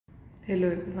Hello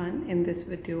everyone, in this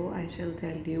video I shall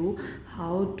tell you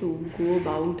how to go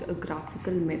about a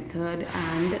graphical method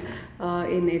and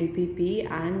in LPP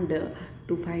and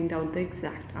to find out the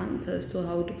exact answer. So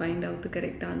how to find out the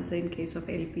correct answer in case of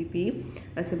LPP,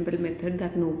 a simple method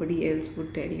that nobody else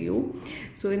would tell you.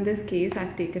 So in this case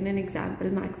I've taken an example,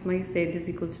 maximize z is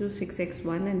equal to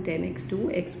 6x1 and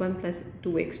 10x2, x1 plus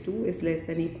 2x2 is less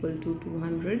than equal to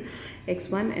 200,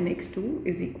 x1 and x2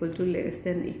 is equal to less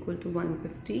than equal to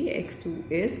 150, x2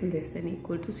 is less than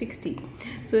equal to 60.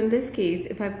 So in this case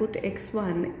if I put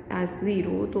x1 as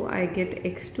 0, so I get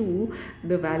x2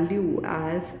 the value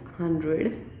as 100,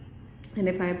 and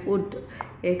if I put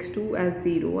x2 as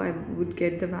 0 I would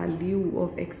get the value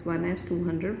of x1 as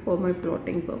 200 for my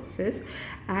plotting purposes,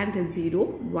 and 0,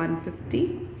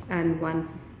 150 and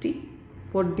 150.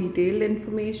 For detailed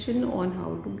information on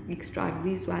how to extract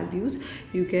these values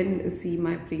you can see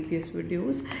my previous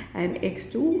videos. And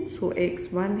x2, so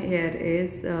x1 here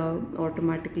is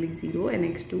automatically 0 and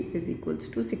x2 is equals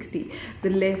to 60. The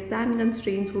less than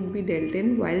constraints would be dealt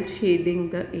in while shading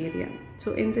the area.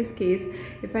 So in this case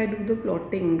if I do the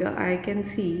plotting, I can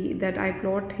see that I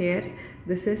plot here,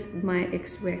 this is my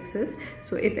x2 axis.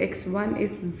 So if x1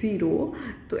 is 0,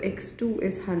 so x2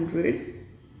 is 100,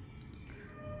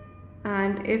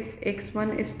 and if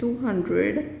x1 is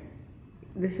 200,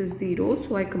 this is 0.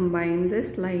 So I combine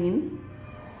this line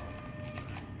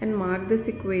and mark this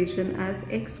equation as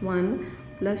x1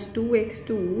 plus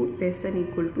 2x2 less than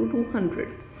equal to 200.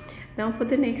 Now for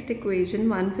the next equation,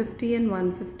 150 and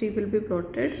 150 will be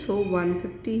plotted. So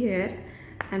 150 here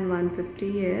and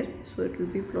 150 here, so it will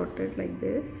be plotted like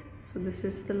this. So this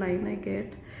is the line I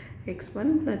get,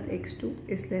 x1 plus x2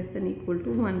 is less than equal to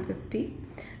 150.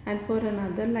 And for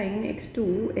another line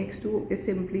x2 is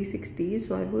simply 60,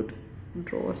 so I would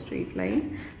draw a straight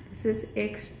line. This is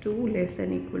x2 less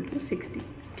than equal to 60.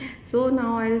 So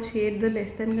now I'll shade the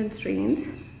less than constraints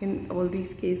in all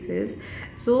these cases.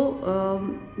 So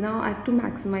now I have to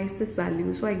maximize this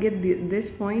value. So I get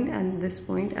this point and this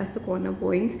point as the corner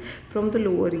points from the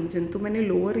lower region. तो मैंने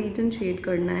lower region shade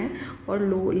करना है और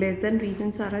less than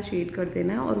region सारा shade कर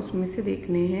देना है और उसमें से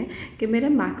देखने हैं कि मेरे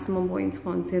maximum points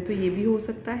कौन से हैं. तो ये भी हो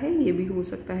सकता है, ये भी हो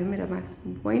सकता है मेरा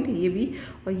maximum point, ये भी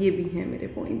और ये भी है मेरे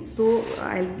points. So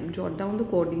I'll jot down the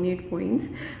coordinate points.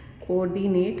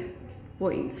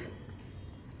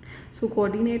 So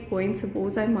coordinate points,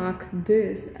 suppose I mark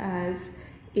this as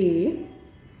A,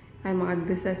 I mark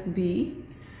this as B,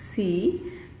 C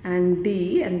and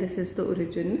D, and this is the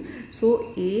origin.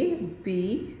 So A,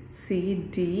 B, C,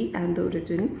 D and the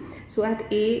origin. So at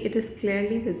A it is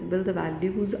clearly visible, the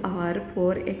values are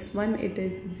for x1 it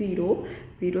is 0,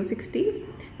 0, 60,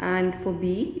 and for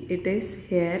B it is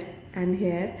here and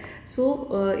here.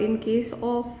 So in case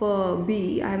of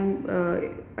B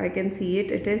I can see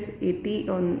it is 80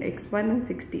 on x1 and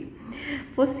 60.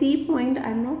 For C point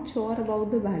I'm not sure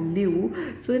about the value,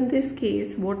 so in this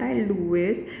case what I'll do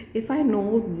is, if I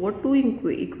know what two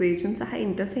equations are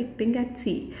intersecting at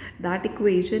C, that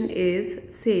equation is,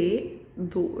 say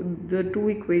the two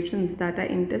equations that are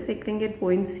intersecting at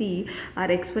point C are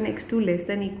x1 x2 less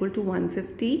than equal to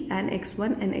 150 and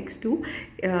x1 and x2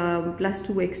 plus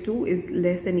 2x2 is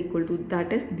less than equal to,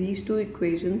 that is these two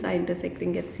equations are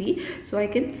intersecting at C. So I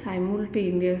can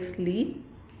simultaneously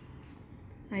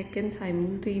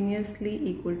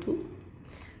equal to,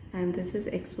 and this is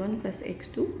x1 plus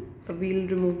x2, we'll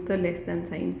remove the less than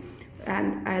sign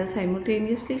and I'll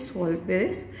simultaneously solve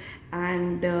this,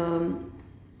 and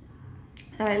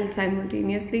I'll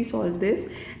simultaneously solve this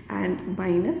and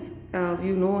minus,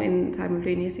 you know in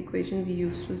simultaneous equation we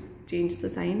used to change the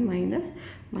sign, minus,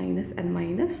 minus and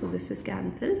minus, so this is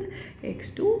cancelled.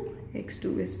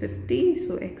 x2 is 50,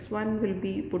 so x1 will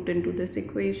be put into this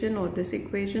equation or this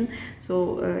equation.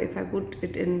 So if I put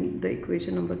it in the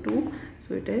equation number 2,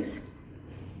 so it is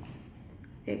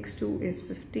x2 is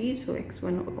 50, so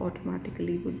x1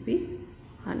 automatically would be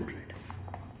 100,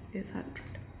 is 100.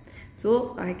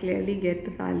 So I clearly get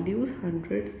the values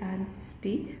 100 and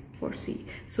 50 for C.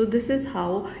 So this is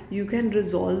how you can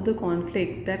resolve the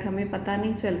conflict that हमें पता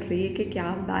नहीं चल रही है कि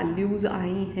क्या values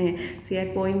आई हैं. See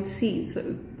at point C, so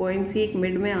point C एक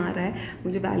mid में आ रहा है,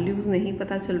 मुझे values नहीं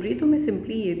पता चल रही, तो मैं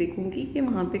simply ये देखूँगी कि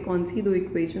वहाँ पे कौन सी दो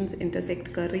equations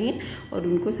intersect कर रही हैं और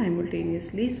उनको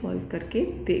simultaneously solve करके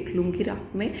देख लूँगी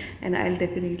ग्राफ में, and I'll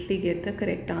definitely get the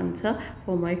correct answer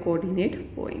for my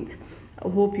coordinate points.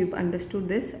 Hope you've understood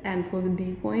this. And for the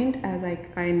D point, as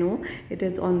I know, it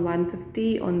is on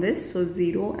 150 on this, so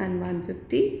 0 and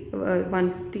 150,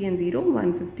 150 and 0,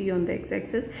 150 on the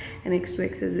x-axis, and x2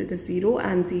 axis it is 0,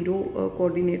 and 0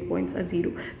 coordinate points are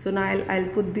 0. So now I'll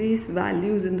put these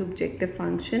values in the objective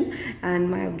function, and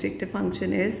my objective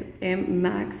function is m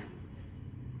max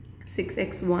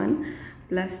 6x1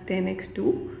 plus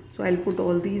 10x2. So I'll put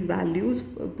all these values,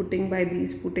 putting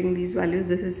these values.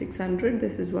 This is 600,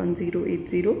 this is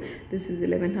 1080, this is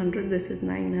 1100, this is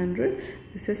 900,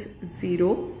 this is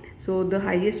 0. So the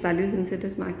highest value, since it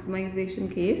is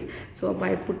maximization case, so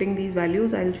by putting these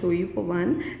values, I'll show you for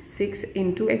 6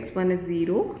 into x1 is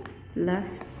 0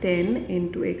 plus 10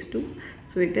 into x2.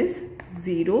 So it is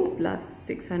 0 plus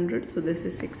 600, so this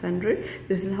is 600.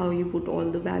 This is how you put all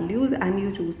the values and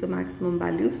you choose the maximum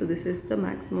value. So this is the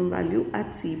maximum value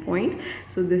at C point.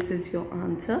 So this is your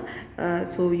answer.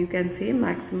 So you can say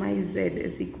maximize Z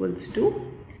is equals to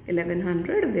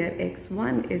 1100, where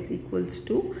x1 is equals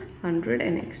to 100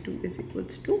 and x2 is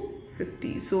equals to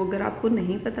 50. सो अगर आपको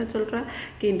नहीं पता चल रहा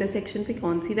कि intersection पे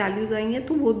कौन सी values आई हैं,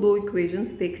 तो वो दो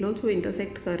इक्वेशंस देख लो जो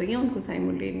इंटरसेक्ट कर रही हैं, उनको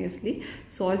साइमल्टेनियसली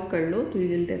सॉल्व कर लो, तो you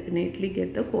will definitely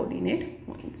get the coordinate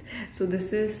points. So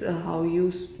this is how you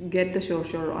get the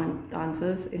sure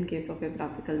answers in case of a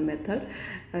graphical method.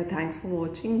 Thanks for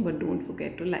watching, but don't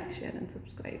forget to like, share and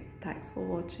subscribe. Thanks for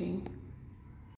watching.